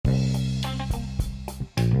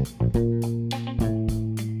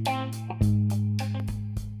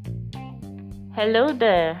Hello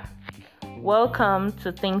there. Welcome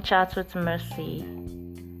to Think Chat with Mercy.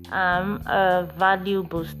 I'm a value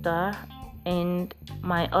booster, and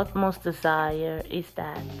my utmost desire is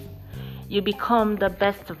that you become the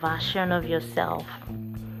best version of yourself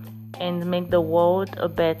and make the world a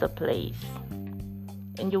better place.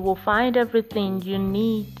 And you will find everything you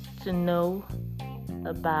need to know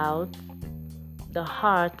about the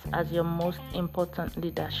heart as your most important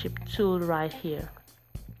leadership tool right here.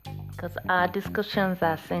 Because our discussions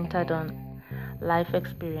are centered on life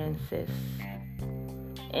experiences.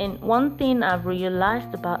 And one thing I've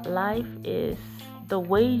realized about life is the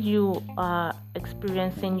way you are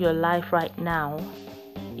experiencing your life right now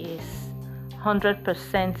is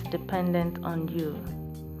 100% dependent on you.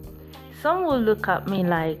 Some will look at me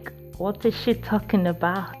like, what is she talking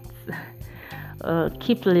about?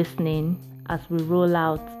 Keep listening as we roll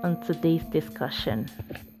out on today's discussion.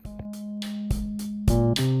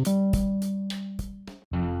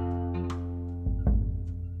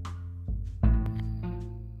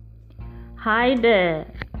 Hi there.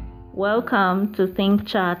 Welcome to Think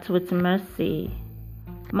Chat with Mercy.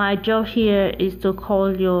 My job here is to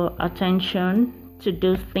call your attention to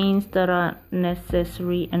those things that are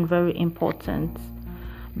necessary and very important,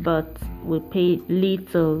 but we pay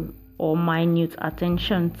little or minute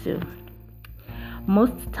attention to.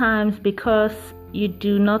 Most times because you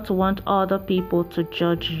do not want other people to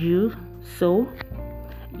judge you, so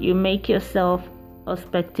you make yourself a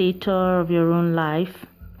spectator of your own life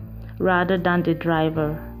rather than the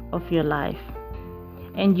driver of your life.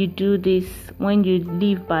 And you do this when you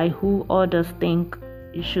live by who others think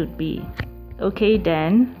you should be. Okay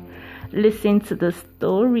then, listen to the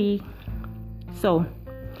story. So,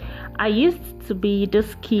 I used to be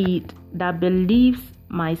this kid that believes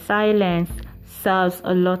my silence serves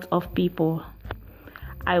a lot of people.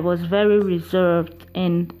 I was very reserved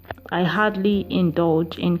and I hardly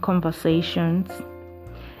indulge in conversations.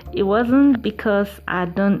 It wasn't because I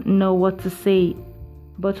don't know what to say,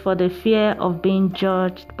 but for the fear of being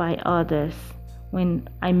judged by others when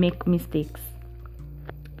I make mistakes.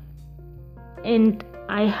 And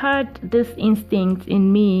I heard this instinct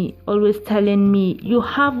in me always telling me, you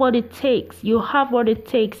have what it takes,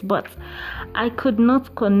 but I could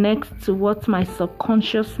not connect to what my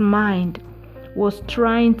subconscious mind was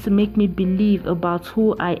trying to make me believe about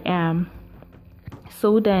who I am.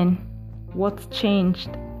 So then, what changed?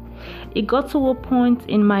 It got to a point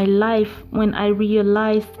in my life when I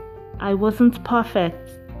realized I wasn't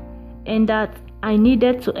perfect and that I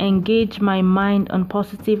needed to engage my mind on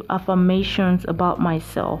positive affirmations about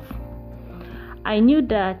myself. I knew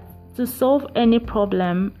that to solve any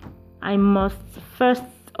problem, I must first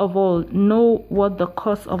of all know what the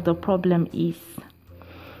cause of the problem is.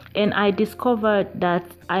 And I discovered that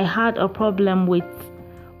I had a problem with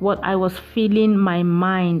what I was filling my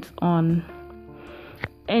mind on.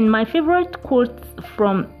 And my favorite quote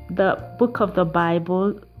from the book of the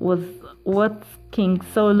Bible was what King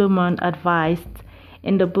Solomon advised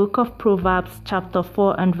in the book of Proverbs chapter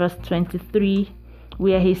 4 and verse 23,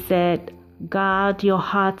 where he said, guard your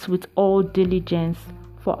heart with all diligence,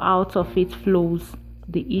 for out of it flows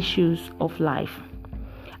the issues of life.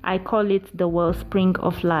 I call it the wellspring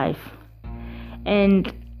of life.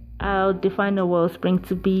 And I'll define a wellspring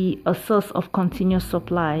to be a source of continuous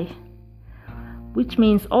supply, which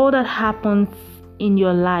means all that happens in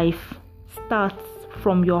your life starts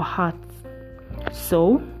from your heart.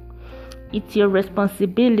 So, it's your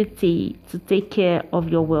responsibility to take care of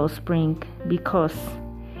your wellspring, because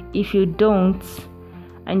if you don't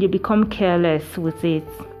and you become careless with it,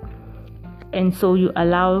 and so you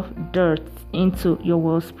allow dirt into your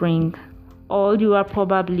wellspring, all you are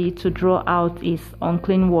probably to draw out is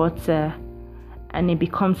unclean water, and it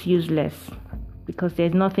becomes useless because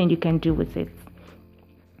there's nothing you can do with it.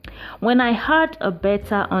 When I had a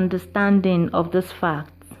better understanding of this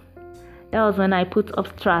fact, that was when I put up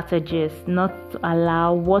strategies not to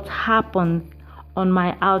allow what happens on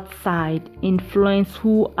my outside influence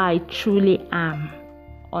who I truly am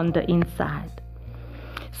on the inside.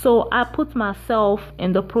 So I put myself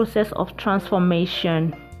in the process of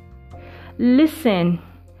transformation. Listen,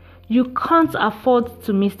 you can't afford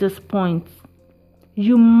to miss this point.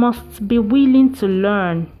 You must be willing to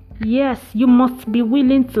learn. Yes, you must be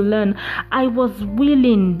willing to learn. I was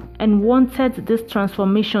willing and wanted this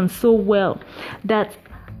transformation so well that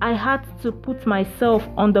I had to put myself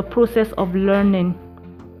on the process of learning.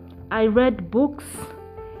 I read books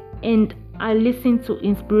and I listened to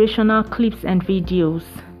inspirational clips and videos.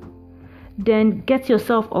 Then get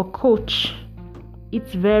yourself a coach.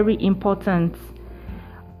 It's very important.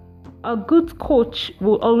 A good coach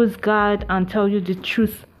will always guide and tell you the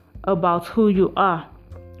truth about who you are,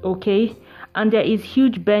 okay? And there is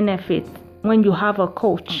huge benefit when you have a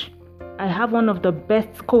coach. I have one of the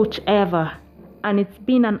best coach ever, and it's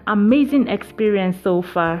been an amazing experience so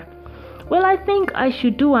far. Well, I think I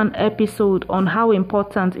should do an episode on how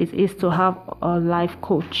important it is to have a life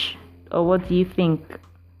coach. Or what do you think?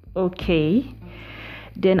 Okay.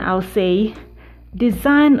 Then I'll say,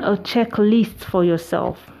 design a checklist for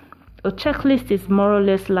yourself. A checklist is more or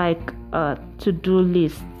less like a to-do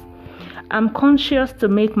list. I'm conscious to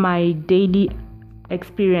make my daily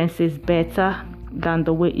experiences better than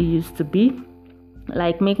the way it used to be.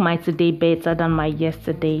 Like make my today better than my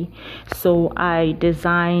yesterday. So I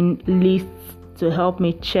design lists to help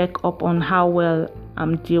me check up on how well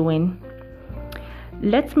I'm doing.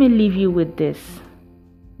 Let me leave you with this.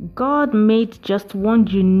 God made just one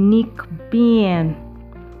unique being.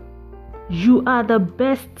 You are the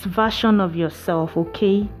best version of yourself,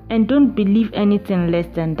 okay? And don't believe anything less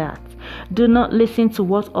than that. Do not listen to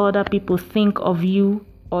what other people think of you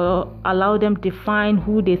or allow them define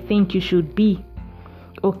who they think you should be,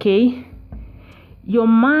 okay? Your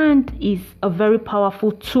mind is a very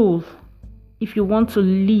powerful tool if you want to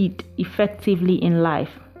lead effectively in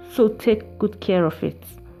life. So take good care of it.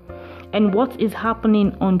 And what is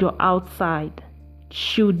happening on your outside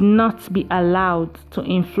should not be allowed to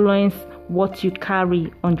influence what you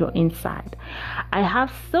carry on your inside. I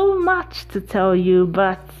have so much to tell you,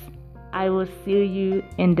 but I will see you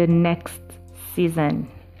in the next season.